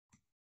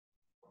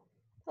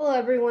Hello,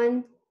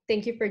 everyone.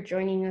 Thank you for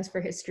joining us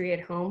for History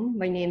at Home.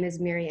 My name is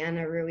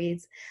Mariana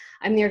Ruiz.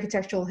 I'm the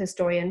architectural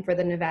historian for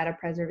the Nevada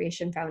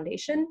Preservation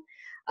Foundation.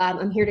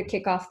 I'm here to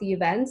kick off the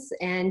events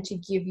and to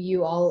give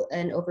you all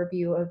an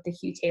overview of the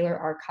Hugh Taylor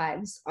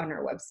archives on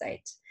our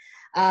website.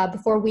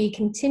 Before we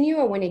continue,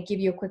 I want to give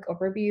you a quick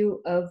overview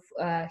of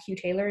Hugh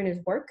Taylor and his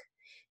work.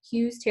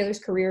 Taylor's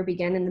career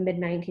began in the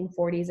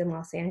mid-1940s in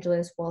Los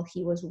Angeles while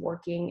he was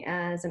working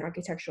as an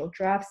architectural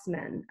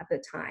draftsman at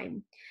the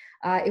time.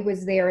 It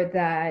was there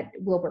that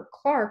Wilbur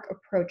Clark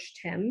approached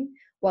him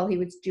while he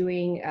was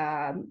doing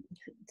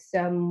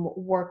some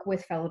work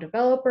with fellow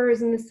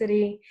developers in the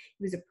city.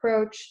 He was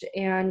approached,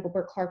 and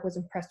Wilbur Clark was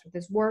impressed with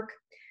his work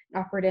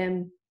and offered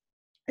him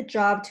a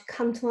job to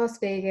come to Las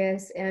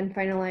Vegas and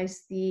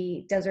finalize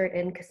the Desert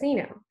Inn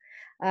Casino.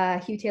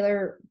 Hugh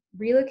Taylor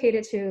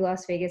relocated to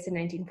Las Vegas in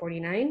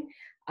 1949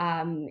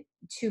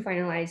 to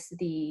finalize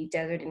the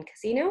Desert Inn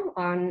Casino.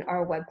 On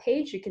our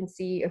webpage, you can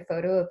see a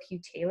photo of Hugh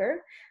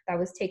Taylor that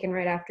was taken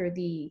right after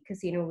the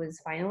casino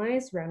was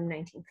finalized around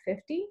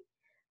 1950.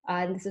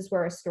 And this is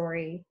where our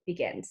story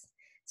begins.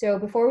 So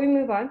before we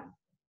move on,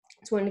 I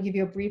just wanted to give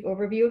you a brief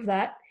overview of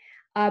that.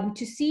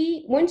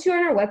 Once you're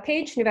on our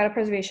webpage,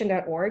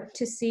 nevadapreservation.org,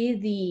 to see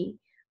the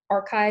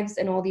archives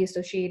and all the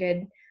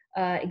associated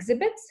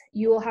exhibits,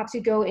 you will have to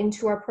go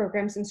into our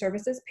programs and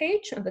services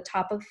page on the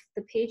top of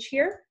the page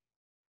here,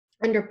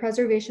 under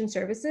preservation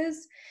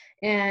services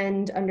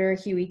and under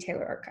Hugh E.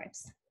 Taylor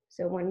archives.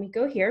 So when we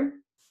go here,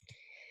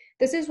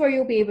 this is where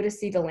you'll be able to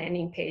see the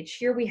landing page.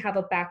 Here we have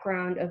a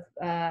background of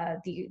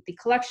the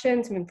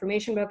collection, some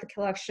information about the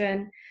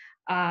collection,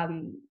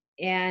 and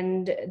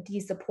the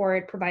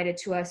support provided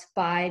to us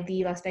by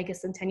the Las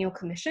Vegas Centennial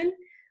Commission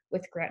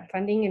with grant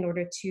funding in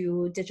order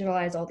to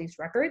digitalize all these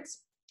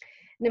records.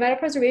 Nevada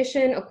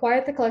Preservation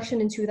acquired the collection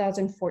in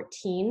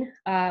 2014.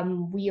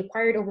 We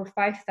acquired over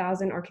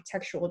 5,000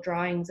 architectural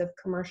drawings of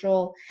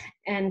commercial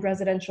and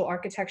residential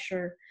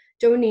architecture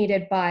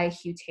donated by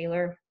Hugh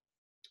Taylor.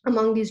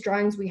 Among these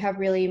drawings, we have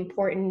really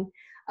important,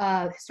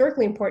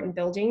 historically important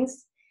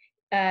buildings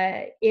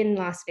in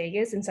Las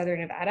Vegas in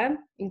Southern Nevada,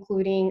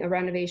 including a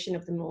renovation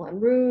of the Moulin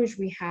Rouge.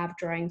 We have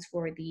drawings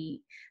for the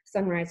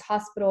Sunrise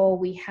Hospital.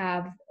 We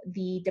have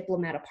the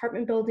Diplomat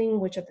Apartment Building,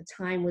 which at the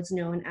time was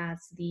known as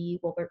the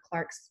Wilbur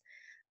Clark's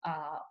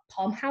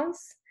Palm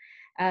House.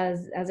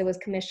 As it was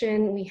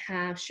commissioned, we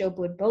have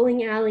Showwood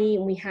Bowling Alley,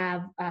 and we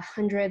have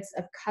hundreds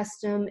of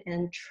custom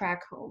and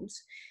track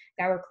homes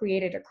that were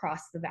created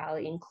across the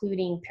valley,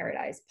 including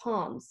Paradise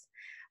Palms.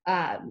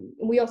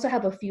 We also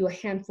have a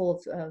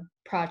handful of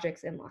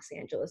projects in Los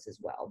Angeles as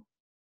well.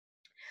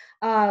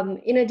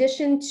 In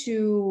addition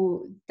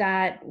to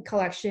that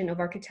collection of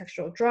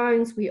architectural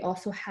drawings, we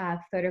also have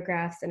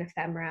photographs and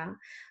ephemera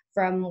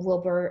from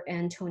Wilbur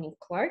and Tony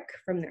Clark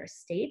from their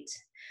estate.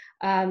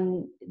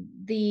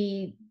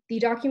 The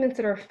documents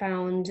that are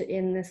found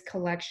in this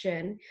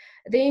collection,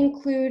 they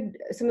include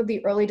some of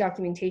the early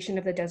documentation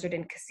of the Desert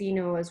Inn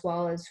Casino, as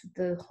well as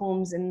the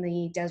homes in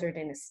the Desert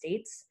Inn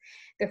estates.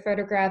 The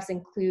photographs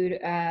include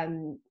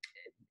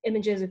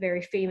images of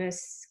very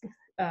famous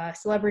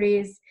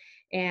celebrities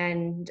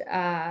and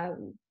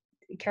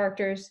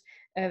characters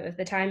of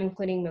the time,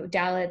 including Mo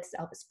Dalitz,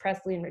 Elvis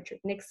Presley, and Richard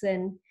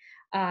Nixon.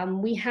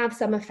 We have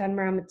some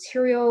ephemera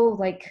material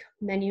like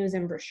menus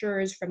and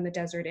brochures from the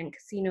Desert Inn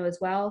Casino as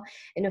well,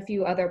 and a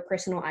few other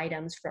personal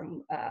items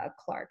from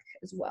Clark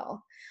as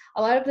well.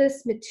 A lot of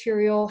this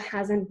material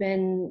hasn't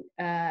been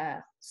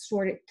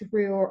sorted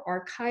through or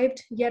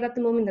archived yet at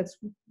the moment. That's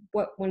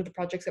one of the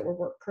projects that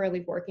we're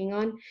currently working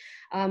on.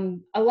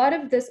 A lot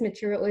of this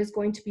material is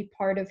going to be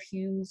part of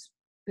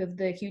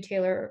the Hugh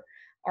Taylor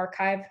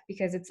archive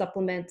because it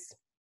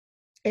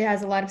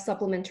has a lot of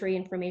supplementary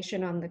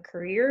information on the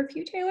career of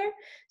Hugh Taylor.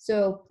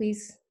 So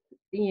please,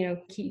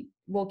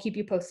 we'll keep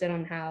you posted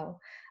on how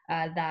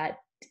that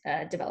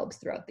develops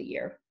throughout the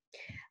year.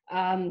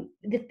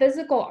 The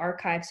physical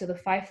archive, so the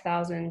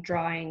 5,000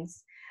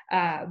 drawings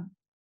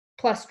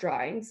plus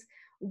drawings,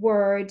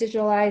 were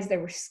digitalized, they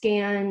were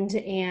scanned,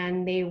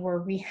 and they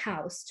were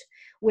rehoused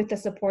with the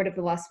support of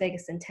the Las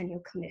Vegas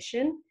Centennial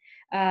Commission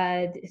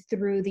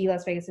through the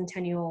Las Vegas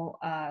Centennial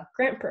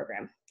Grant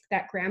Program.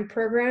 That grant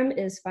program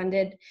is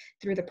funded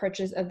through the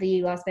purchase of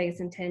the Las Vegas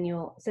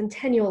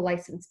Centennial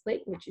license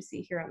plate, which you see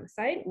here on the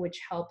site,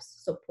 which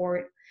helps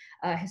support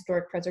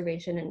historic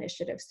preservation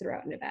initiatives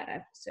throughout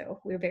Nevada.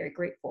 So we're very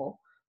grateful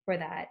for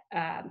that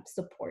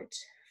support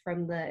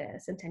from the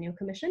Centennial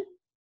Commission.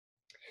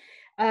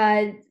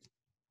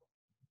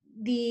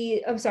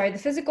 The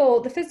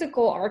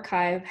physical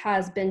archive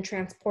has been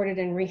transported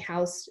and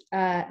rehoused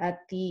at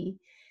the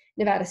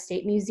Nevada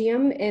State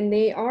Museum, and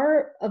they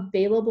are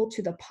available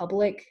to the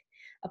public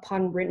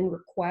upon written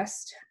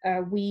request.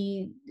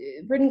 Written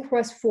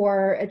requests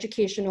for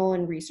educational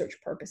and research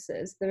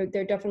purposes. They're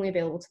definitely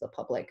available to the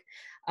public.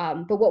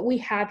 But what we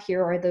have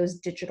here are those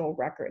digital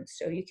records.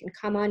 So you can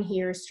come on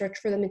here, search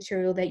for the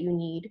material that you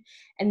need,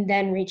 and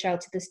then reach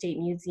out to the State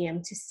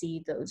Museum to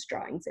see those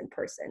drawings in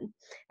person.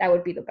 That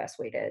would be the best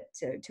way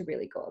to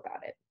really go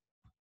about it.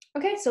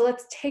 Okay, so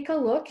let's take a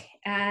look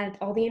at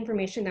all the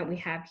information that we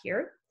have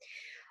here.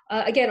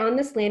 Again, on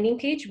this landing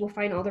page, we'll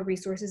find all the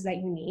resources that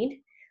you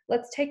need.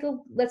 Let's take a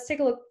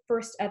look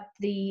first at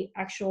the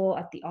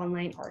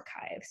online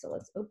archive. So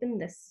let's open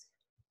this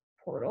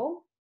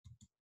portal.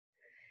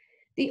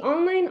 The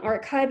online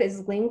archive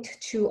is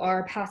linked to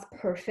our Past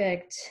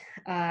Perfect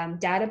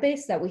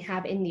database that we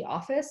have in the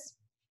office.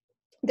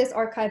 This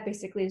archive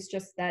basically is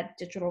just that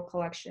digital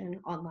collection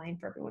online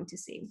for everyone to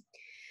see.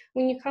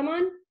 When you come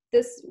on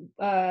this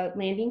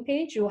landing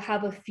page, you'll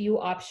have a few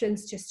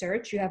options to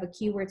search. You have a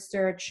keyword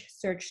search,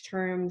 search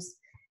terms,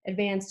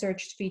 advanced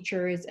search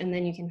features, and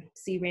then you can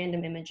see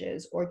random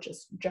images or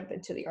just jump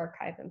into the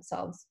archive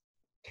themselves.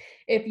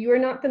 If you are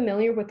not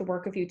familiar with the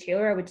work of Hugh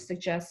Taylor, I would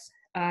suggest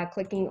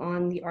clicking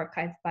on the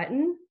archive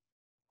button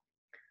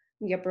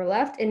in the upper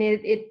left, and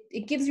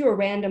it gives you a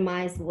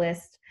randomized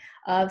list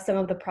of some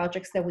of the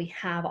projects that we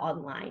have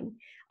online.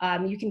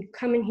 You can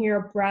come in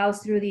here,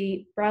 browse through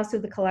the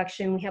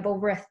collection. We have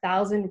over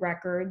 1,000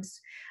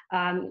 records.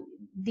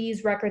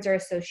 These records are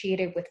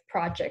associated with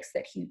projects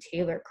that Hugh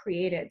Taylor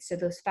created. So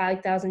those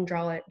 5,000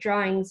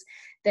 drawings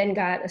then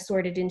got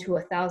assorted into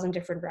 1,000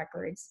 different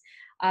records.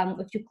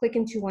 If you click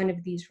into one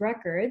of these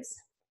records,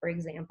 for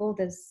example,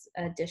 this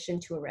addition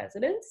to a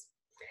residence,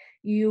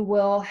 you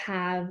will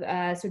have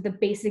sort of the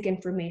basic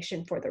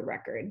information for the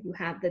record. You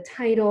have the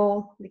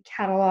title, the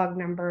catalog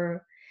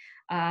number,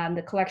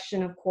 the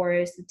collection, of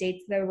course, the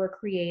dates that were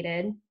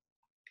created,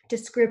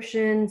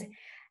 descriptions,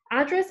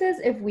 addresses.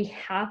 If we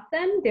have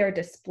them, they're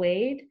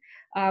displayed.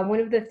 One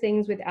of the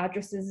things with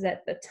addresses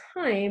at the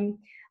time,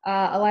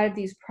 a lot of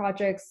these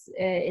projects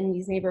in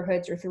these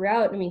neighborhoods or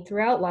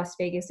throughout Las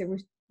Vegas, the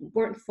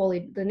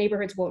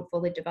neighborhoods weren't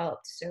fully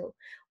developed. So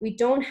we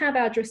don't have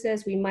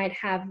addresses. We might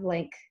have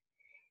like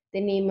the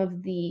name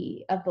of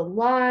the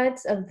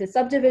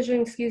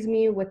subdivision,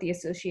 with the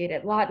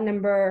associated lot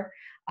number,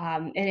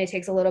 and it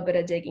takes a little bit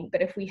of digging.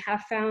 But if we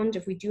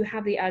do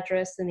have the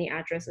address, then the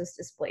address is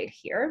displayed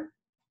here.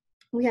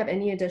 We have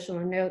any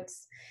additional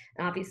notes,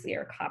 obviously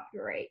our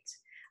copyright.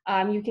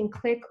 You can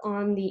click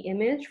on the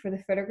image for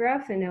the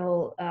photograph and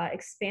it'll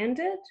expand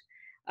it.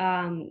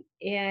 And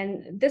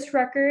this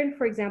record,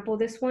 for example,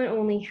 this one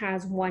only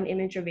has one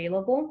image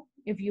available.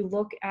 If you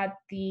look at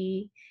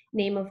the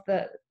name of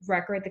the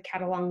record, the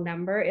catalog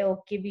number,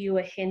 it'll give you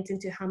a hint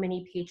into how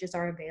many pages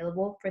are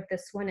available for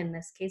this one. In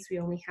this case, we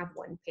only have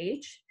one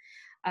page.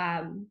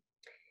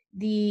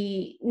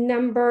 The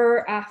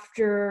number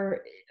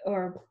after,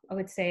 or I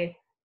would say,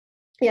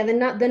 yeah,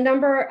 the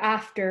number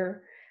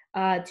after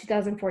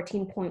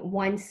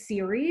 2014.1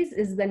 series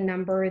is the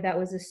number that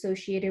was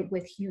associated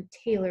with Hugh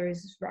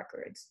Taylor's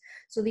records.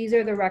 So these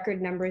are the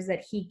record numbers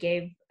that he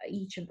gave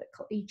each of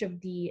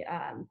the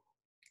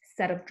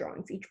set of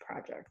drawings, each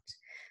project.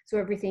 So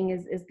everything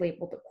is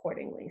labeled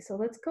accordingly. So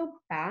let's go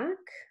back,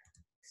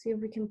 see if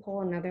we can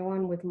pull another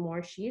one with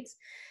more sheets.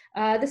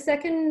 The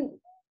second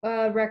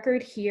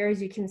record here,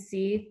 as you can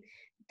see,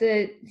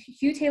 the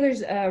Hugh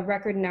Taylor's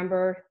record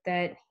number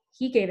that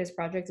he gave his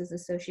project is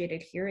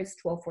associated here is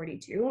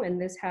 1242, and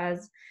this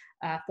has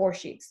 4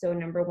 sheets, so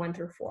number 1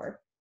 through 4.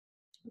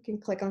 You can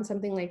click on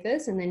something like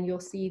this, and then you'll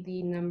see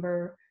the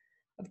number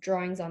of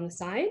drawings on the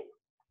side.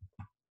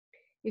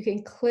 You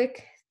can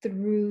click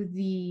through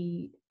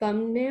the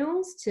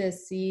thumbnails to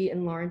see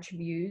enlarged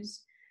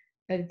views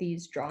of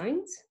these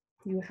drawings.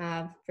 You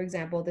have, for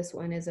example, this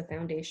one is a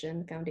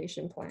foundation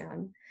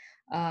plan.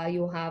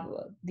 You'll have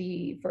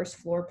the first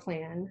floor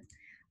plan.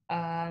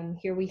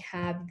 Here we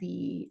have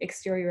the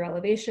exterior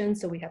elevation.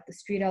 So we have the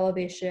street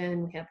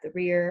elevation, we have the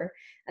rear,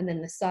 and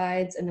then the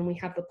sides, and then we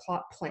have the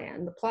plot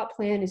plan. The plot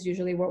plan is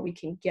usually where we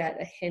can get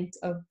a hint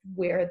of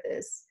where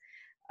this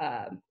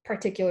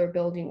particular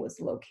building was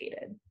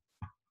located.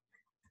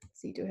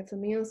 So you do have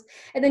something else.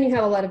 And then you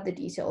have a lot of the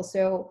details.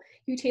 So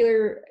Hugh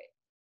Taylor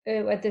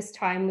at this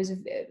time was,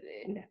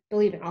 I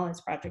believe in all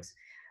his projects,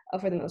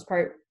 for the most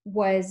part,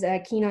 was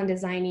keen on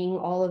designing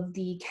all of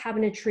the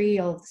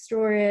cabinetry, all of the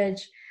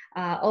storage,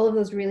 all of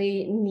those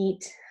really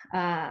neat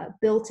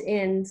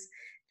built-ins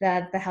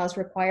that the house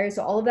requires.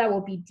 So all of that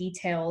will be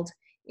detailed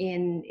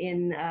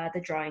in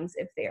the drawings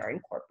if they are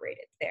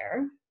incorporated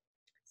there.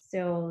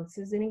 So this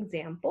is an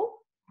example.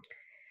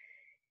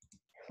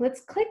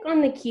 Let's click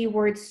on the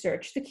keyword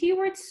search. The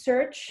keyword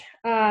search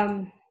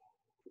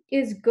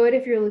is good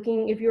if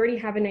you already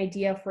have an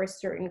idea for a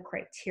certain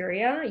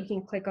criteria. You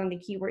can click on the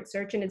keyword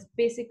search, and it's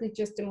basically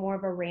just more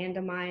of a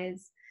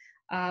randomized,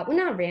 well,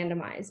 not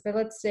randomized, but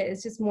let's say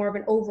it's just more of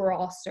an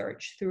overall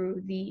search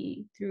through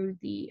the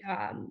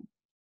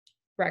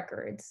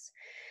records.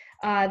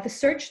 The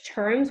search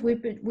terms,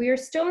 we are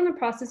still in the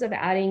process of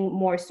adding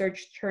more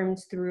search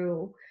terms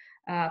through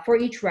for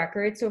each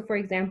record. So for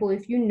example,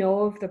 if you know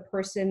of the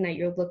person that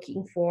you're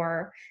looking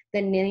for,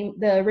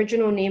 the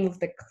original name of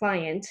the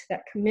client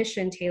that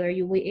commissioned Taylor,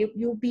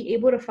 you'll be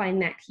able to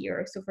find that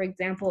here. So for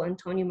example,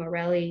 Antonio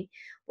Morelli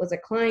was a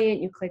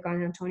client. You click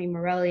on Antonio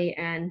Morelli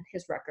and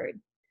his record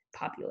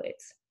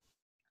populates.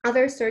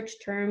 Other search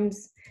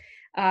terms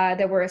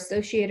that were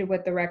associated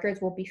with the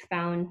records will be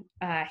found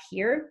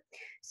here.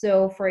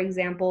 So for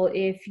example,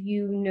 if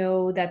you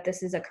know that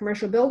this is a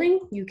commercial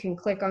building, you can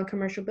click on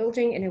commercial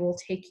building and it will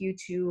take you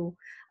to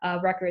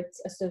records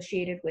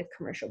associated with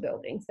commercial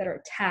buildings that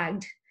are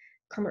tagged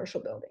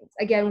commercial buildings.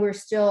 Again, we're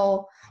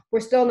still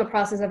in the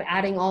process of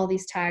adding all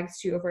these tags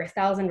to over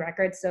 1,000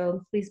 records,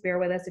 so please bear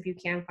with us. If you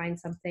can find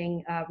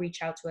something,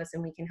 reach out to us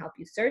and we can help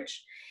you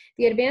search.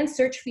 The advanced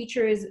search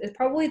feature is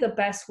probably the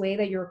best way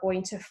that you're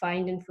going to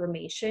find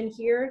information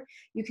here.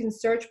 You can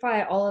search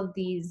by all of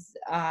these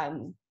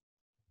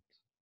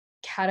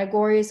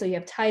categories. So you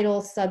have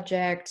title,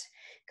 subject,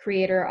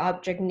 creator,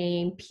 object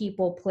name,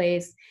 people,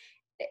 place.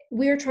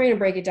 We're trying to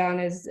break it down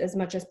as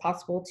much as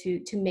possible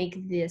to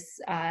make this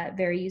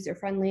very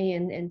user-friendly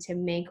and to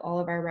make all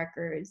of our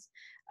records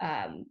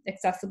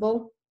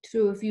accessible.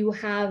 So if you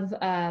have,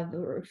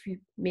 or if you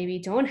maybe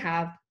don't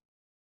have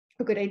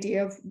a good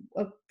idea of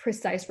a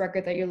precise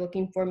record that you're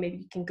looking for, maybe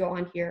you can go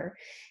on here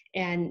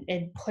and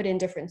put in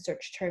different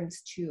search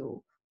terms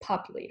to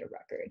populate a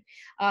record.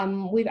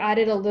 We've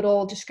added a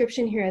little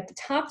description here at the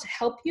top to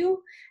help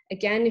you.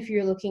 Again, if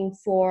you're looking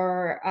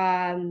for,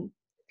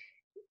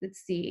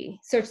 let's see,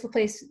 search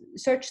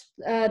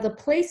the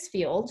place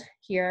field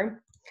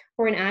here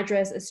for an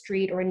address, a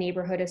street, or a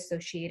neighborhood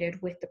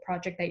associated with the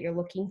project that you're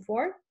looking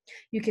for.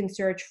 You can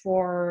search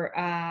for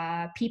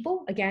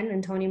people, again,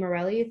 Antonio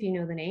Morelli, if you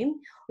know the name,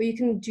 or you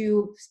can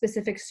do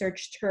specific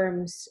search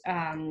terms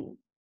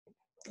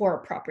for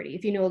a property.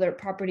 If you know that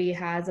property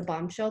has a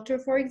bomb shelter,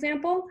 for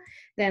example,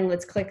 then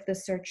let's click the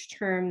search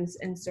terms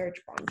and search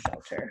bomb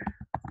shelter.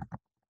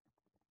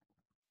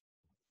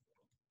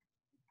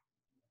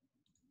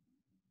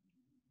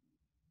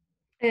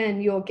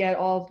 And you'll get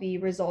all the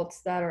results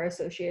that are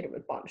associated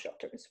with bomb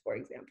shelters, for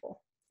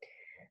example.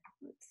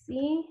 Let's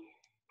see,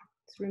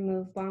 let's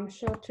remove bomb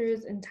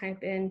shelters and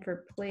type in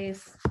for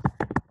place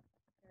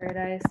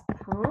Paradise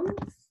Palms.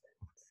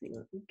 Let's see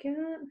what we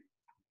get.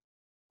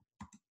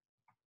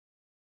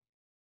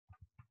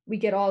 We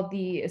get all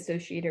the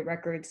associated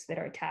records that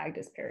are tagged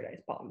as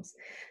Paradise Palms.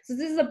 So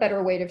this is a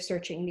better way of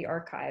searching the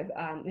archive.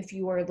 If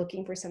you are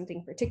looking for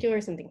something particular,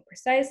 something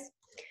precise,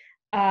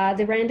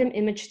 the random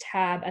image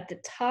tab at the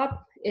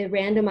top, it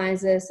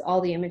randomizes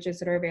all the images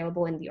that are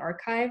available in the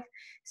archive.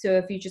 So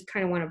if you just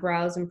kind of want to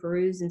browse and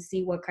peruse and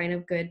see what kind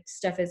of good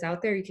stuff is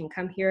out there, you can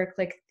come here,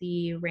 click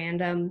the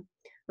random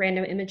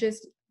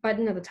images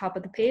button at the top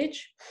of the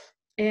page,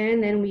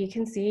 and then we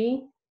can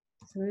see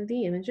some of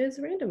the images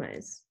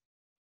randomized.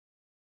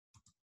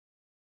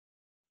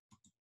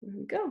 There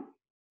we go.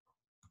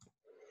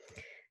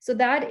 So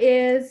that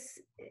is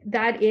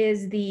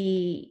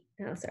the,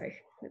 oh, sorry,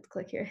 let's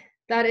click here.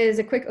 That is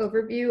a quick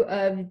overview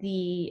of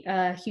the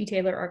Hugh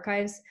Taylor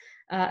archives.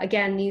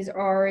 Again, these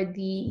are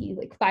the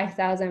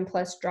 5,000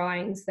 plus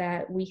drawings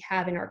that we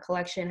have in our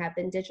collection, have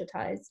been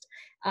digitized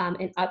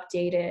and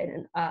updated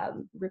and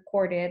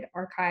recorded,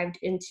 archived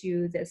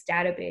into this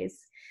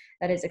database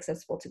that is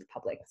accessible to the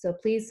public. So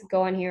please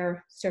go on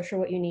here, search for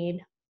what you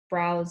need,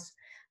 browse,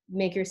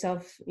 make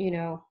yourself,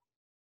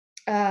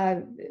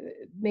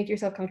 make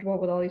yourself comfortable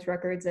with all these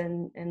records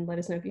and let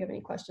us know if you have any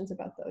questions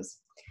about those.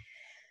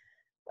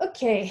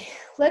 Okay,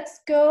 let's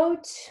go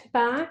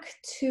back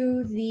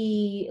to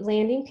the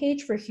landing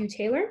page for Hugh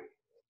Taylor.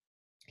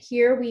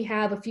 Here we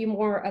have a few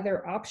more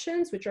other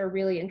options, which are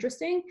really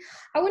interesting.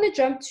 I want to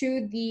jump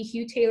to the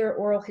Hugh Taylor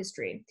oral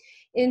history.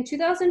 In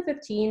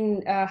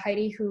 2015,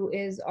 Heidi, who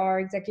is our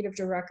executive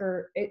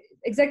director,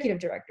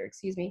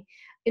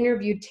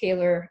 interviewed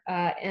Taylor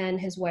and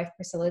his wife,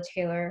 Priscilla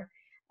Taylor,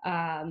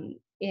 and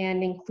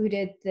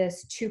included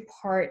this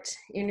two-part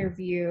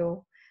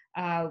interview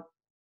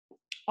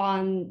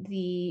on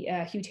the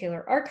Hugh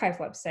Taylor Archive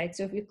website.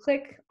 So if you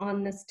click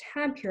on this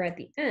tab here at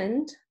the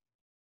end,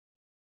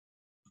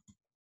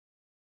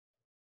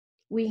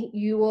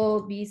 you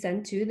will be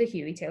sent to the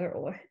Hugh E.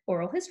 Taylor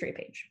oral history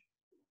page.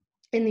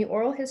 In the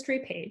oral history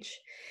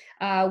page,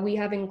 we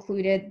have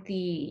included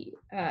the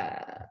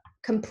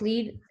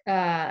complete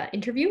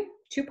interview,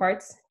 2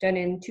 parts, done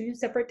in 2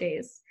 separate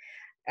days.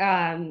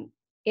 And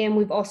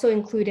we've also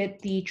included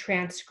the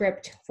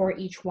transcript for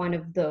each one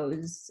of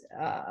those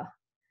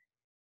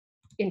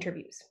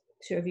interviews.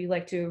 So if you'd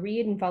like to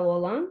read and follow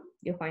along,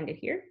 you'll find it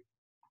here.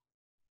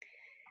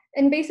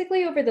 And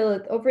basically over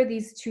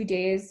these 2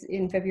 days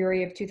in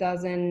January of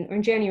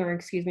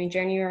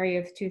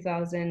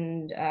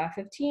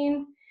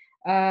 2015,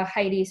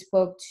 Heidi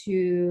spoke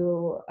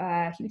to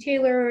Hugh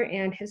Taylor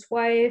and his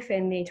wife,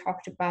 and they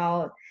talked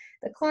about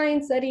the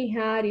clients that he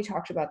had. He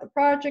talked about the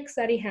projects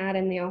that he had,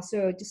 and they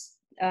also just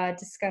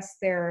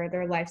discussed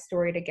their life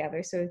story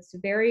together. So it's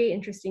very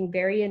interesting,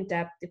 very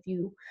in-depth. If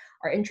you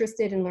are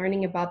interested in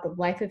learning about the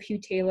life of Hugh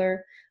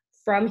Taylor,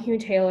 from Hugh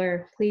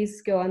Taylor,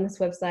 please go on this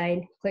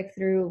website, click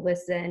through,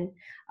 listen,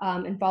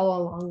 and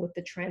follow along with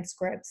the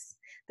transcripts.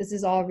 This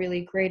is all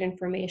really great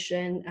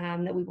information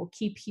that we will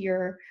keep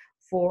here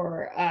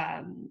for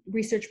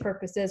research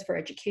purposes, for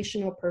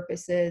educational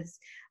purposes.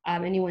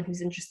 Anyone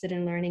who's interested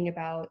in learning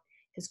about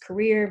his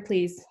career,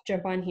 please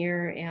jump on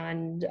here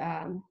and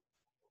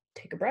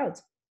take a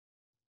browse.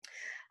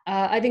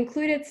 I've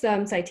included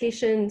some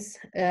citations,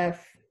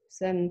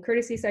 some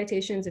courtesy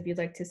citations. If you'd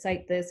like to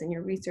cite this in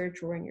your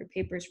research or in your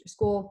papers for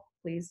school,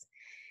 please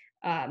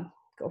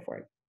go for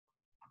it.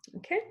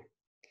 Okay,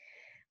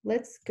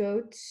 let's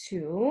go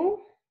to,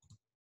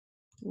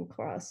 we're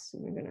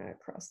gonna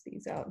cross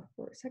these out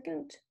for a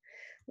second.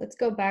 Let's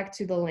go back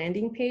to the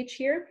landing page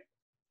here.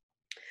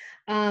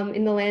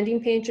 In the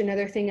landing page,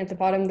 another thing at the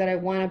bottom that I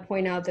want to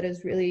point out that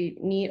is really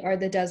neat are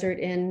the Desert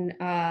Inn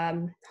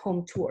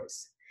home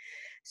tours.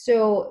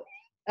 So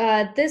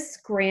this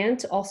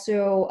grant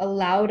also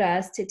allowed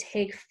us to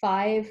take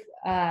five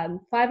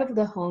of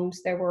the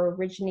homes that were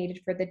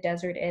originated for the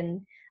Desert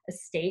Inn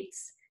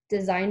estates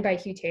designed by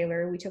Hugh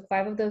Taylor. We took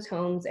 5 of those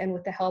homes, and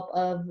with the help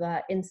of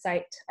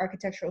Insight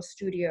Architectural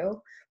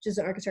Studio, which is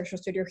an architectural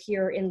studio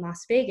here in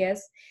Las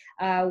Vegas,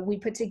 we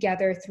put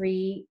together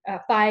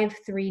 5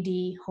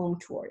 3D home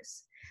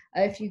tours.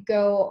 If you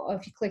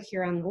click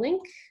here on the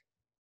link,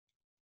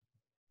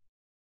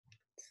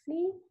 let's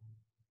see,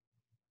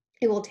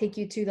 it will take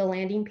you to the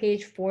landing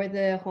page for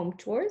the home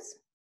tours.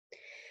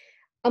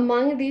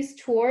 Among these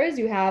tours,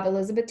 you have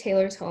Elizabeth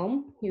Taylor's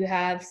home, you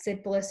have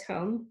Sid Bliss'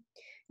 home,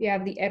 you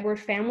have the Edward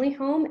family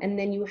home, and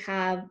then you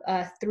have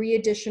 3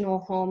 additional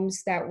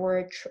homes that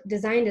were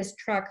designed as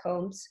tract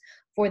homes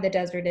for the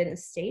Desert Inn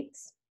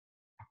estates.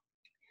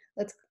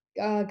 Let's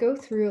go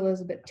through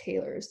Elizabeth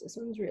Taylor's. This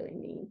one's really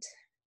neat.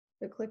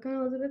 So click on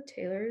Elizabeth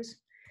Taylor's.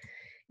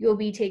 You'll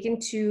be taken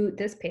to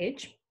this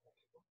page.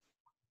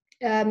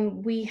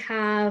 We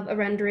have a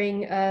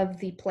rendering of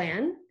the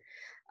plan,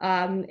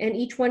 and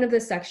each one of the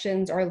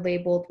sections are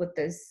labeled with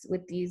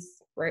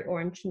these bright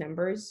orange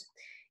numbers.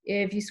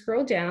 If you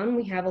scroll down,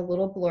 we have a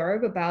little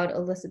blurb about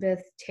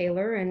Elizabeth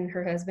Taylor and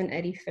her husband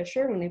Eddie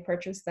Fisher when they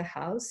purchased the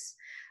house.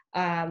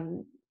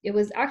 It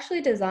was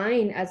actually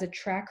designed as a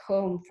tract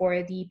home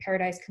for the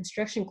Paradise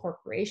Construction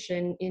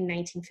Corporation in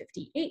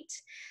 1958.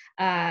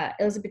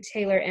 Elizabeth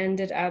Taylor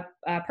ended up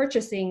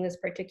purchasing this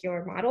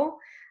particular model,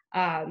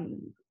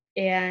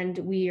 and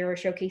we are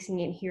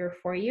showcasing it here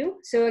for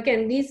you. So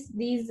again, these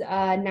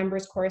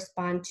numbers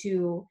correspond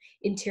to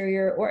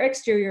interior or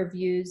exterior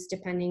views,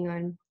 depending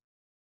on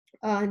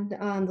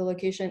the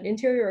location,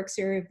 interior or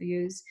exterior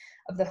views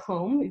of the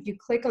home. If you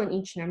click on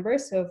each number,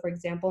 so for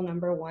example,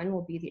 number 1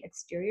 will be the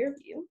exterior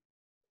view,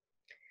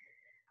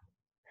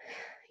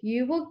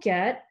 you will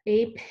get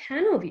a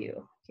panel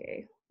view.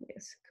 Okay,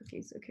 yes,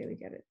 cookies, okay, we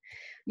get it.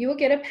 You will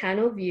get a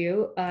panel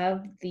view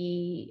of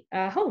the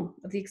home,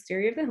 of the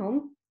exterior of the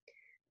home.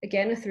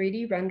 Again, a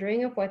 3D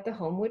rendering of what the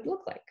home would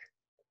look like.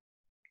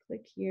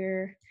 Click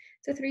here.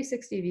 It's a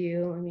 360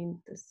 view. I mean,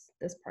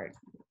 this part,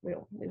 we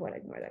want to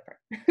ignore that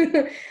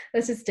part.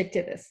 Let's just stick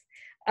to this.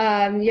 You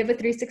have a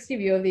 360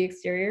 view of the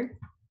exterior.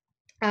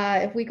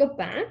 If we go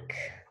back,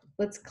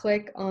 let's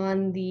click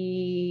on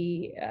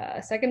the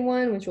second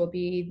one, which will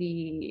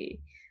be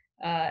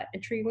the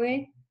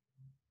entryway.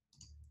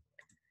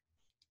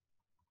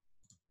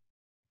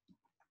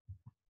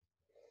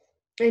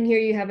 And here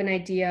you have an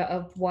idea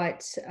of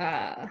what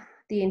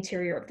the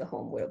interior of the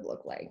home would have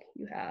looked like.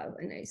 You have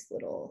a nice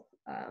little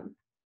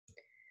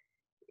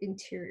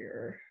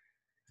interior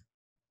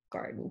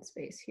garden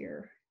space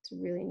here. It's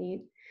really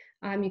neat.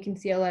 You can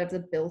see a lot of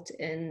the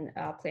built-in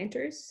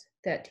planters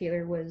that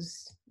Taylor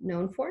was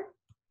known for.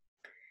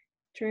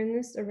 Turn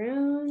this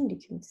around, you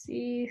can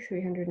see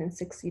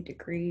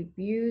 360-degree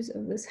views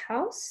of this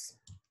house.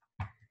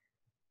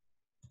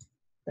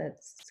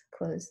 Let's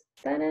close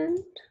that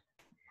end.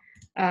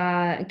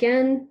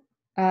 Again,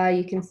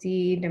 you can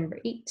see number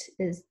 8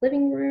 is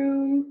living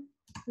room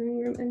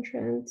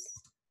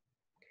entrance.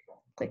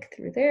 Click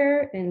through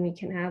there and we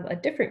can have a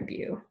different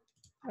view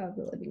of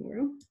the living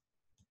room.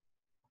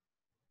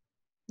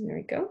 And there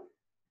we go.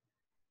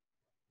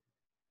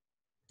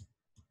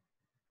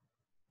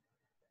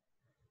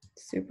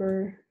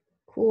 Super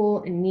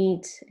cool and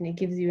neat, and it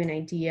gives you an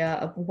idea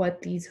of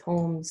what these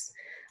homes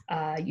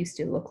used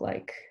to look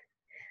like.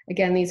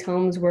 Again, these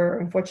homes were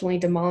unfortunately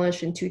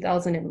demolished in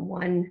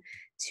 2001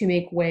 to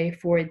make way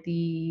for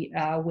the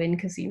Wynn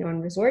Casino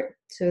and Resort.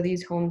 So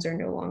these homes are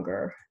no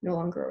longer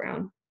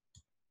around.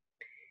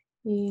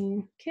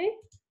 Okay,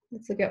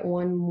 let's look at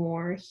one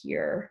more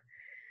here.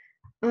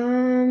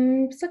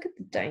 Let's look at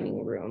the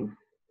dining room,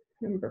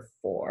 number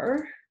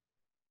 4.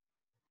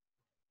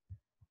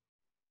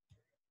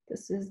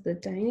 This is the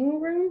dining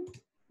room.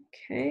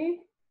 Okay,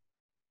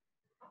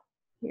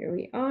 here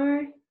we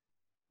are.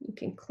 You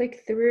can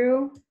click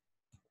through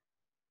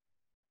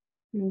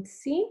and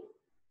see.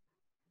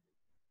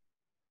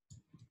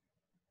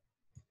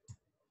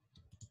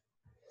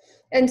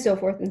 And so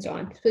forth and so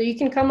on. So you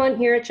can come on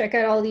here, check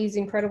out all these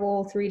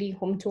incredible 3D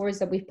home tours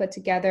that we've put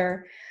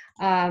together.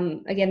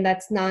 Again,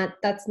 that's not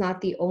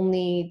the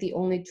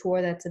only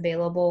tour that's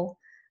available.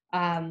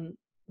 Let me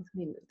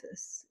move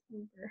this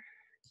over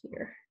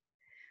here.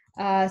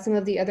 Some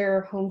of the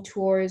other home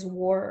tours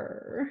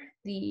were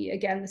the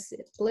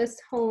Sid Bliss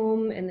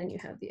home, and then you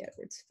have the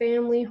Edwards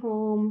family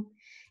home.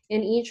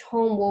 And each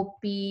home will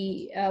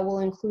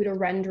include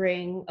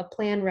a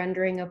plan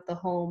rendering of the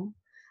home.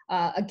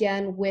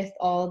 Again, with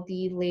all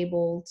the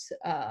labeled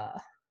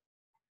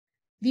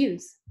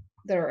views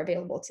that are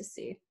available to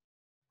see,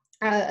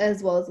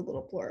 as well as a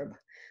little blurb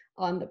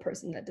on the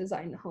person that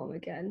designed the home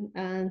again.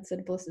 And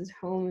Sid Bliss's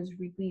home is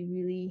really,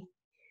 really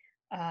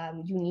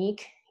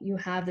unique. You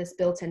have this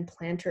built-in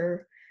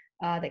planter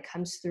that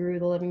comes through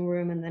the living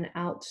room and then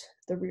out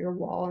the rear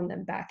wall and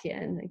then back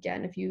in.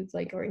 Again, if you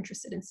like are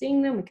interested in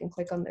seeing them, we can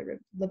click on the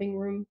living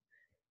room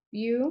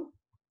view.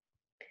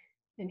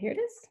 And here it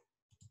is.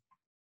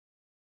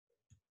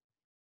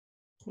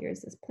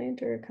 Here's this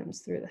planter, comes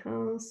through the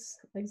house,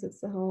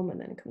 exits the home, and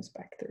then it comes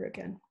back through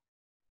again.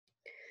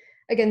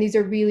 Again, these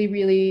are really,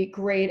 really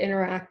great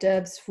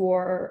interactives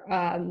for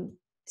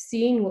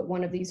seeing what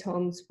one of these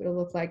homes would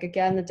look like.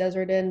 Again, the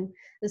Desert Inn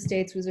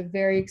Estates was a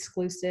very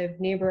exclusive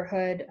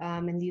neighborhood,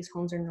 and these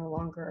homes are no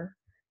longer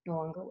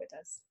with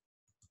us.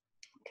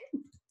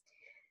 Okay,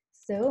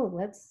 so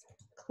let's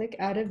click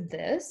out of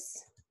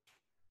this.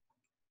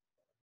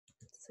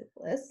 Sid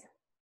Bliss.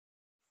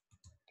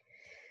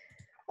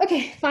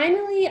 Okay,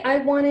 finally, I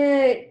want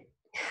to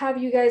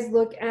have you guys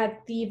look at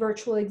the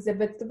virtual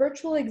exhibits. The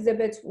virtual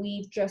exhibits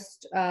we've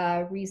just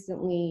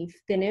recently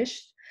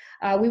finished.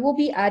 We will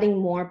be adding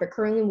more, but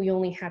currently we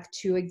only have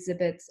 2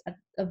 exhibits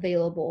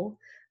available.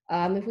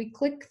 If we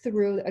click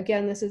through,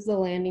 again, this is the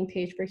landing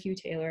page for Hugh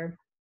Taylor.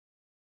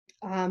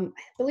 I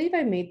believe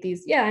I made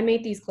these, yeah, I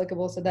made these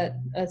clickable so that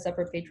a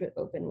separate page would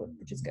open,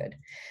 which is good.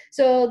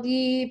 So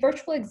the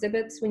virtual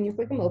exhibits, when you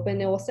click them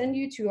open, it will send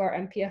you to our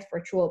MPF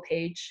virtual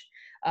page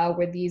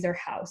where these are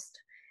housed.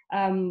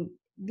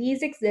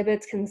 These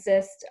exhibits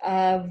consist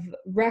of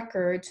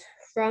records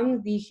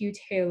from the Hugh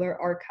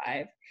Taylor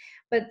archive,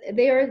 but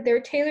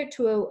they're tailored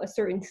to a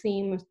certain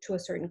theme, to a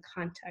certain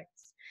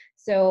context.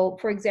 So,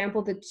 for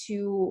example, the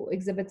 2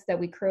 exhibits that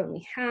we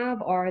currently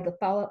have are the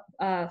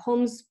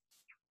homes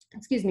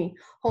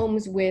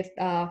with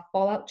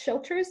fallout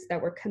shelters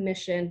that were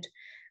commissioned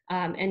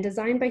and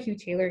designed by Hugh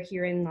Taylor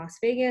here in Las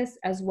Vegas,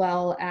 as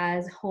well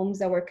as homes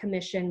that were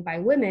commissioned by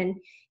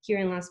women here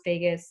in Las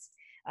Vegas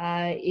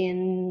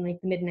in like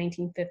the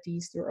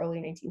mid-1950s through early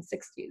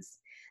 1960s.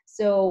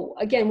 So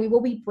again, we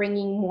will be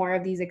bringing more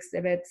of these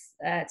exhibits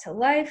to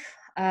life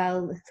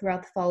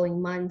throughout the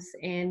following months,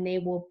 and they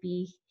will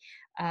be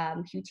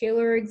Hugh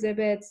Taylor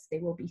exhibits. They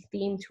will be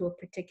themed to a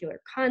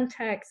particular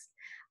context.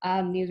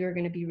 These are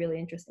going to be really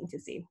interesting to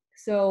see.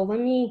 So let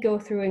me go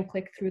through and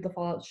click through the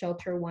fallout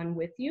shelter one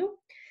with you.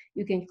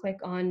 You can click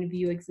on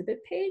view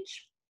exhibit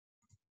page.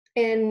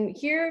 And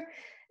here,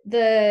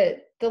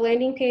 the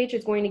landing page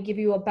is going to give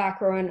you a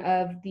background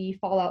of the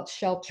fallout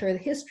shelter, the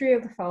history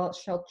of the fallout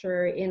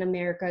shelter in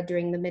America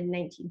during the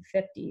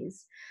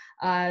mid-1950s,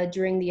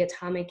 during the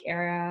atomic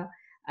era,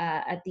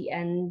 at the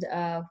end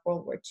of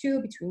World War II,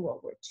 between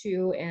World War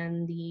II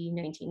and the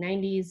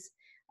 1990s.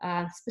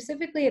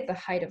 Specifically at the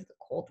height of the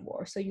Cold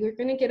War. So you're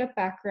going to get a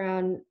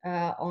background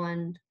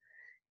on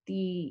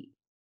the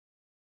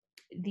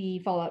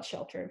fallout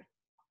shelter.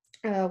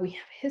 We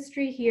have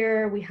history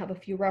here. We have a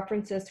few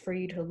references for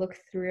you to look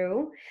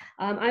through.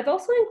 I've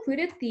also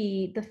included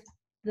the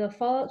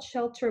fallout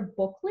shelter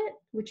booklet,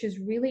 which is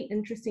really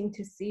interesting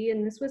to see.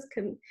 And this was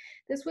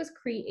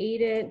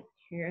created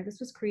here.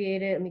 This was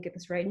created, let me get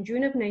this right, in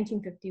June of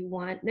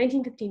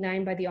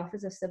 1959 by the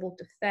Office of Civil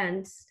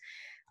Defense.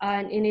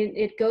 And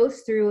it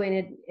goes through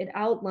and it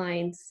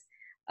outlines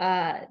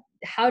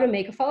how to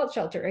make a fallout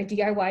shelter, a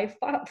DIY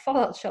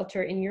fallout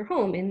shelter in your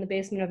home, in the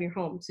basement of your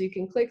home. So you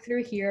can click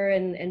through here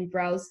and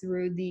browse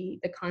through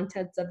the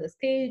contents of this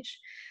page.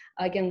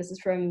 Again, this is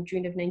from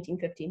June of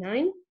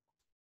 1959.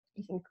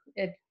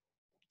 It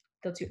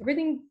tells you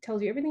everything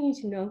you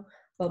need to know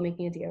about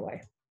making a DIY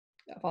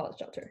fallout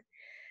shelter.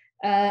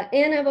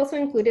 And I've also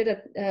included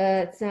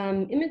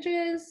some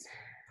images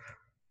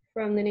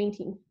from the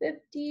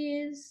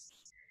 1950s.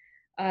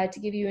 To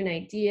give you an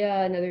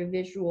idea, another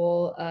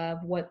visual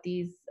of what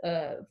these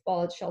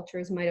fallout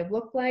shelters might have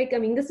looked like. I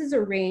mean, this is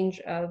a range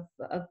of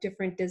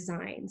different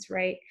designs,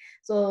 right?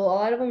 So a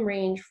lot of them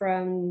range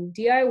from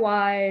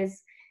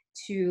DIYs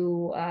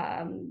to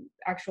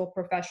actual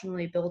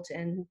professionally built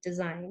and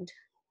designed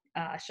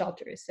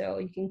shelters. So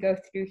you can go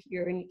through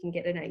here and you can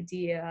get an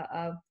idea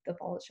of the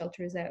fallout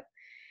shelters that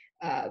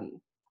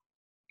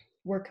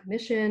were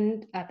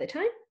commissioned at the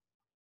time.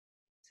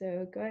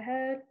 So go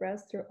ahead,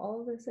 browse through all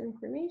of this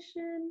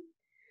information.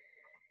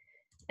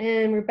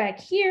 And we're back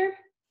here.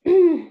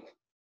 When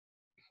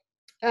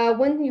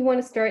you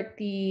want to start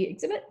the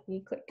exhibit,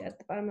 you click at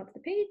the bottom of the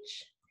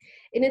page.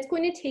 And it's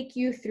going to take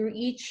you through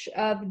each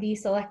of the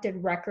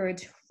selected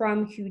records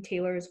from Hugh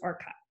Taylor's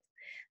archive.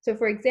 So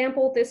for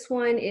example, this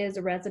one is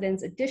a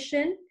residence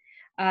edition.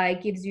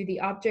 It gives you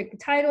the object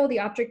title, the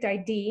object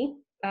ID,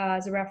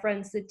 as a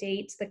reference, the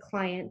date, the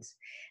client.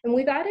 And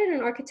we've added an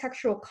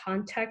architectural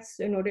context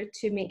in order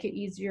to make it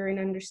easier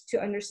and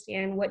to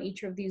understand what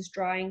each of these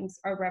drawings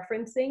are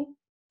referencing.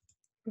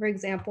 For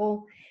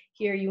example,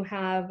 here you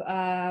have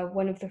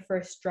one of the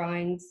first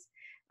drawings,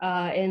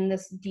 and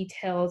this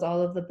details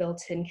all of the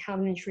built-in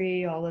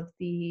cabinetry, all of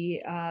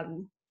the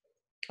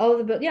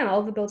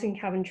built-in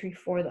cabinetry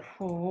for the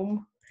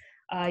home.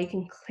 You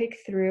can click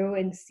through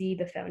and see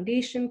the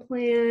foundation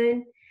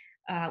plan.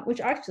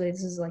 which actually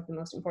this is like the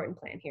most important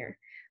plan here.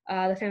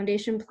 The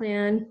foundation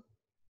plan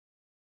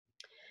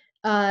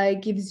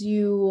gives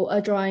you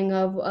a drawing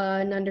of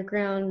an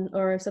underground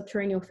or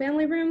subterranean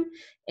family room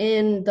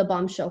and the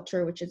bomb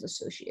shelter, which is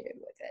associated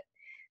with it.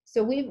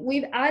 So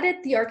we've added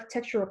the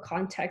architectural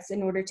context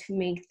in order to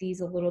make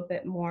these a little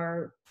bit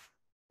more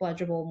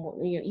legible,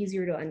 more,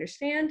 easier to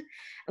understand.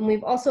 And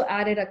we've also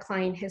added a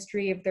client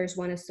history if there's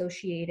one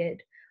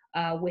associated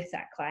with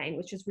that client,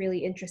 which is really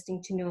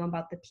interesting to know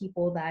about the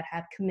people that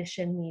have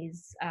commissioned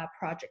these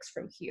projects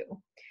from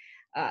Hugh.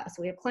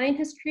 So we have client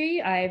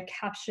history. I've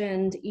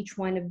captioned each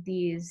one of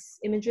these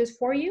images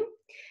for you.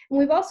 And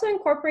we've also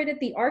incorporated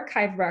the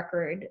archive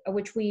record,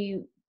 which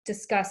we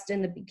discussed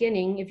in the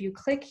beginning. If you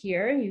click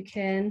here, you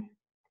can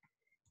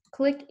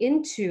click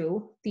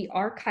into the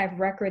archive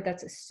record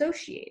that's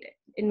associated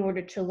in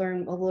order to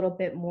learn a little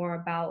bit more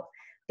about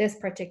this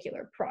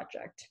particular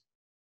project.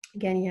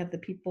 Again, you have the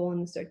people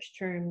and the search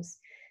terms,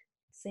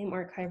 same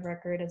archive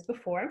record as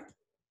before.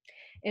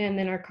 And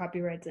then our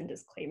copyrights and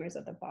disclaimers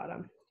at the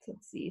bottom. So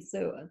let's see,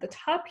 so at the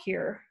top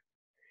here,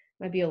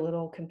 might be a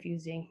little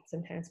confusing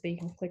sometimes, but you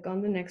can click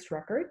on the next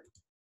record.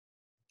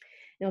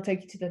 And it'll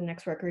take you to the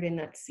next record in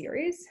that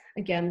series.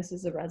 Again, this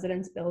is a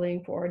residence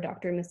building for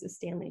Dr. and Mrs.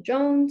 Stanley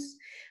Jones.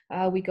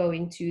 We go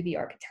into the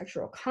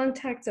architectural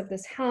context of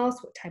this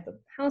house. What type of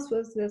house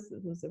was this?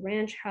 It was a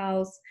ranch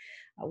house.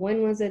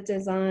 When was it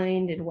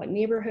designed? In what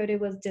neighborhood it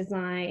was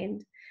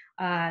designed?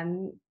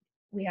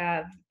 We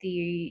have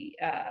the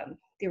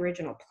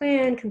original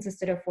plan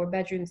consisted of 4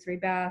 bedrooms, 3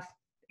 baths,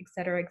 et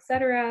cetera, et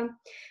cetera.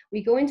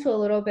 We go into a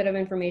little bit of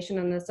information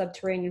on the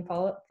subterranean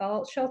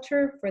fallout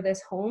shelter for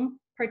this home.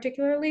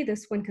 Particularly,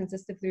 this one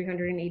consists of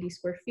 380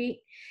 square feet,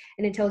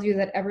 and it tells you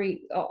that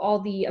all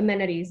the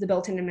amenities, the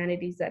built-in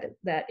amenities that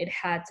it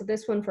had. So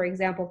this one, for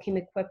example, came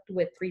equipped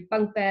with 3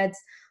 bunk beds,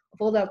 a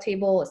fold-out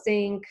table, a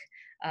sink,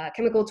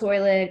 chemical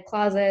toilet,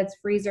 closets,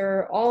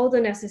 freezer, all the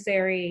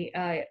necessary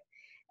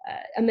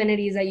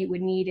amenities that you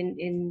would need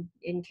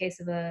in case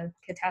of a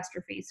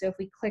catastrophe. So if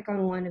we click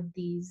on one of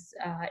these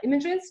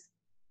images,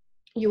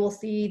 you will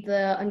see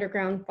the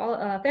underground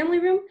family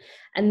room,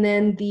 and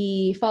then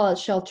the fallout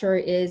shelter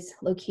is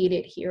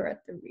located here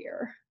at the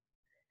rear.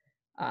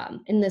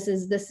 And this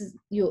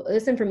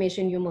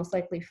information you'll most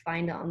likely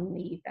find on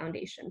the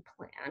foundation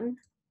plan.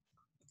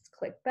 Let's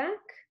click back.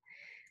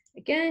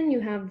 Again, you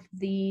have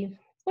the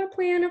floor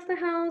plan of the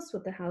house,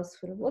 what the house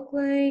would have looked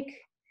like,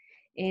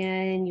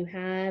 and you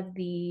have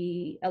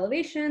the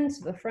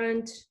elevations, the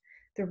front,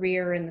 the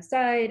rear, and the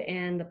side,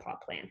 and the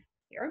plot plan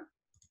here.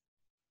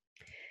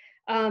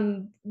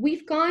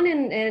 We've gone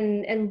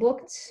and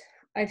looked.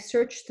 I've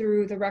searched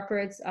through the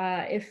records.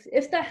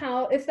 If the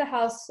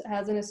house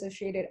has an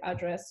associated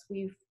address,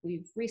 we've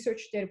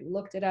researched it, we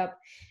looked it up,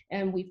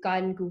 and we've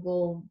gotten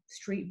Google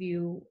Street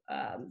View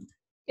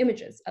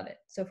images of it.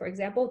 So, for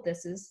example,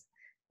 this is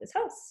this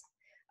house.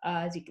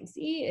 As you can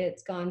see,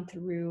 it's gone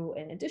through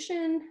an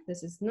addition.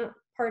 This is not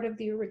part of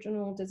the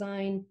original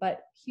design,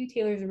 but Hugh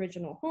Taylor's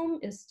original home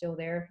is still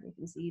there. You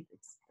can see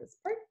it's this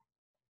part.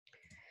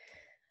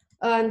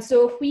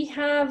 So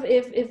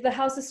if the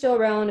house is still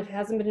around, if it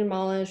hasn't been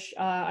demolished,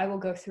 I will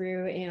go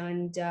through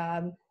and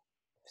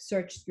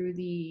search through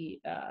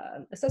the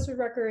assessor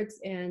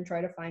records and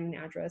try to find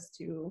an address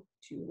to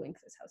link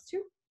this house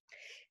to.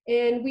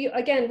 And we,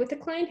 again, with the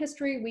client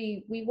history,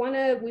 we want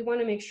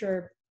to make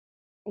sure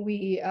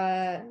we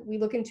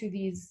look into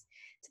these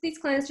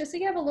clients just so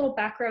you have a little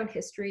background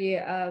history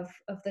of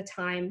the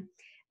time.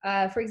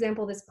 For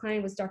example, this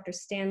client was Dr.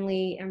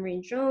 Stanley Emery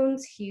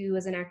Jones. He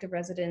was an active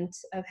resident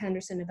of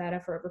Henderson,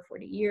 Nevada for over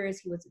 40 years.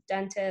 He was a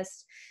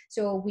dentist.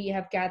 So we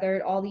have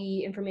gathered all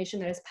the information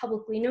that is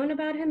publicly known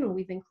about him, and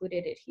we've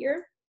included it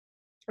here.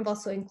 I've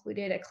also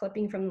included a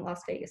clipping from the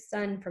Las Vegas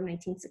Sun from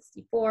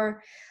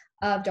 1964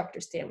 of Dr.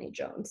 Stanley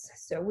Jones.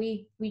 So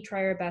we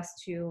try our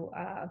best to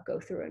go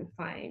through and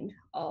find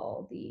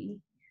all the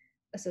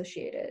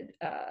associated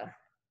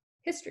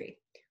history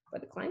for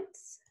the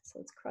clients. So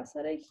let's cross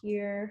out of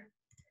here.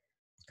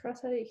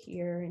 Cross out it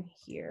here and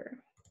here.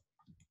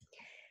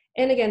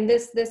 And again,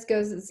 this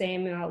goes the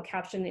same, and I'll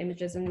caption the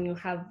images, and then you'll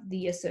have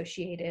the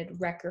associated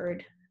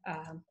record,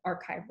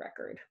 archive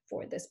record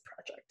for this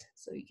project.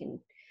 So you can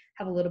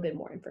have a little bit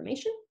more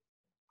information.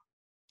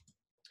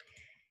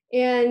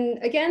 And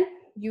again,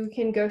 you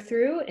can go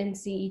through and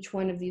see each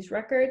one of these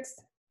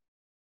records.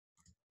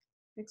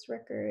 Next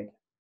record.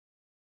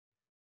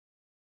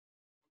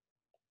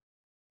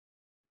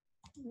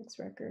 Next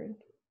record.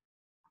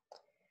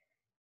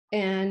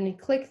 And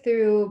click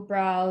through,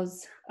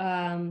 browse,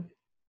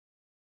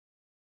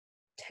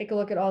 take a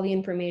look at all the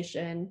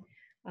information,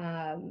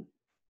 and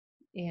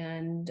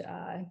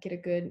get a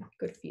good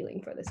feeling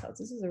for this house.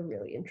 This is a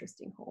really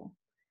interesting home.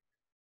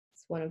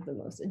 It's one of the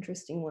most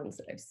interesting ones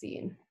that I've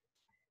seen.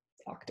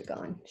 It's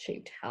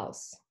octagon-shaped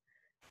house.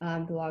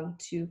 Belonged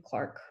to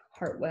Clark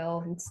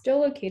Hartwell, and still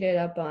located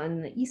up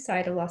on the east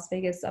side of Las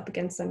Vegas, up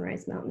against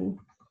Sunrise Mountain.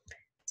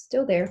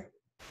 Still there.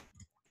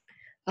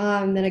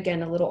 Then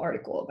again, a little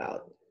article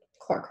about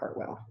Clark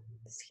Hartwell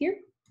is here.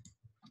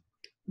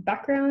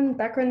 background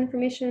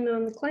information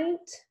on the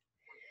client.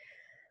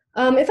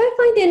 If I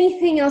find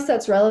anything else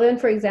that's relevant,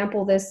 for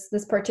example,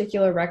 this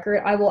particular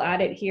record, I will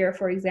add it here.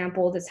 For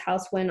example, this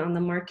house went on the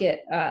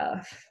market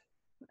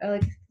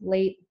like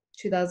late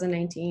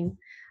 2019,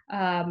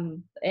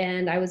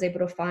 and I was able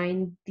to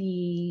find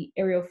the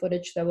aerial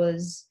footage that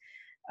was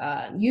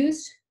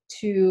used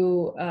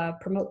to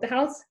promote the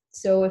house.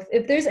 So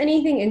if there's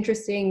anything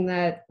interesting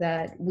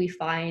that we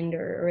find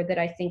or that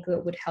I think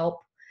that would help,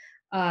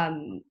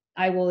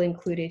 I will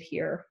include it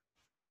here.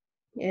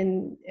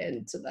 And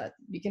so that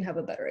you can have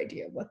a better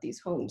idea of what these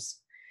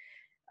homes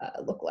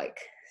look like.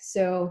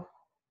 So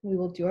we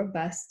will do our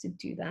best to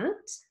do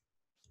that.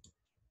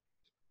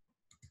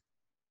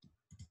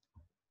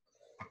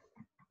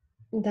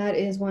 That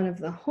is one of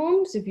the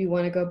homes. If you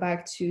want to go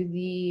back to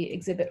the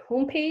exhibit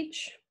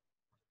homepage,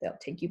 they'll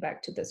take you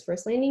back to this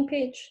first landing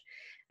page.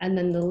 And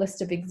then the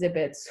list of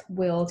exhibits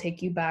will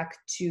take you back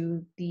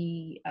to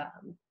the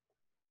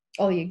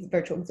all the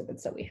virtual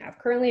exhibits that we have.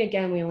 Currently,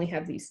 again, we only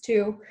have these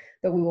two,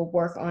 but we will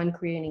work on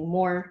creating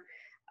more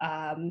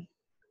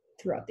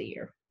throughout the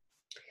year.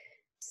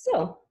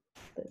 So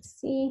let's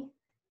see.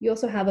 You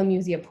also have a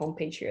museum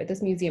homepage here.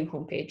 This museum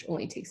homepage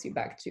only takes you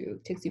back to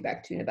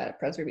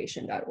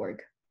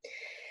nevadapreservation.org.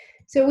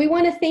 So we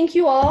want to thank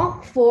you all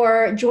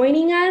for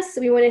joining us.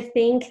 We want to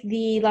thank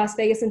the Las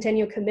Vegas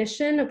Centennial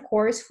Commission, of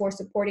course, for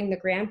supporting the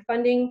grant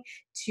funding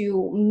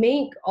to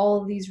make all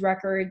of these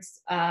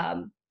records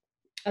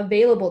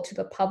available to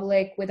the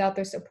public. Without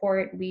their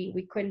support,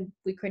 we couldn't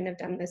have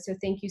done this. So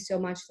thank you so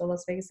much to the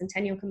Las Vegas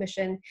Centennial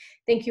Commission.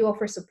 Thank you all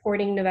for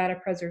supporting Nevada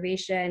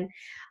Preservation.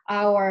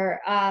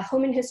 Our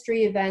Home and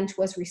History event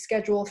was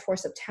rescheduled for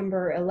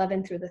September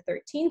 11th through the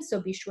 13th,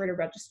 so be sure to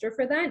register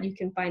for that. You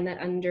can find that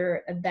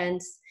under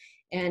Events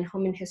and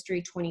Home and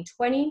History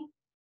 2020.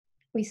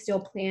 We still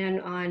plan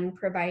on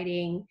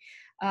providing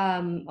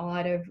a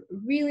lot of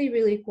really,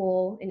 really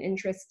cool and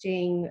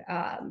interesting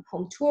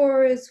home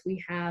tours.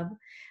 We have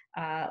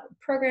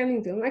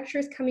programming and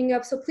lectures coming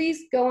up. So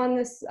please go on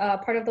this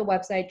part of the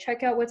website,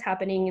 check out what's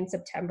happening in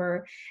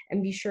September,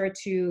 and be sure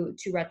to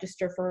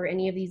register for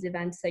any of these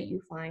events that you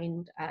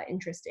find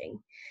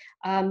interesting.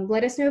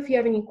 Let us know if you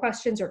have any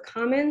questions or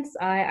comments.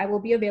 I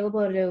will be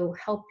available to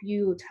help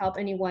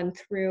anyone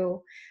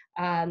through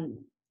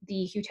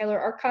the Hugh Taylor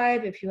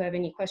archive. If you have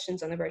any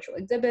questions on the virtual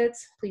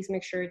exhibits, please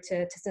make sure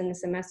to send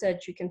us a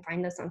message. You can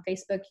find us on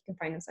Facebook, you can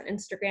find us on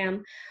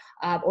Instagram,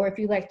 or if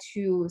you'd like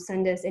to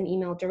send us an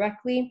email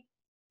directly,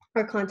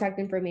 our contact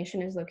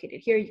information is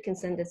located here. You can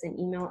send us an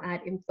email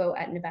at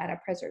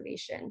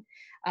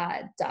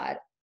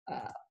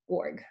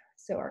info@nevadapreservation.org.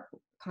 So our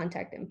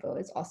contact info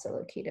is also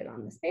located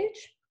on this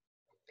page.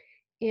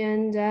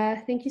 And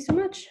thank you so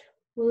much.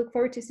 We'll look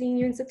forward to seeing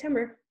you in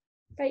September.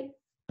 Bye.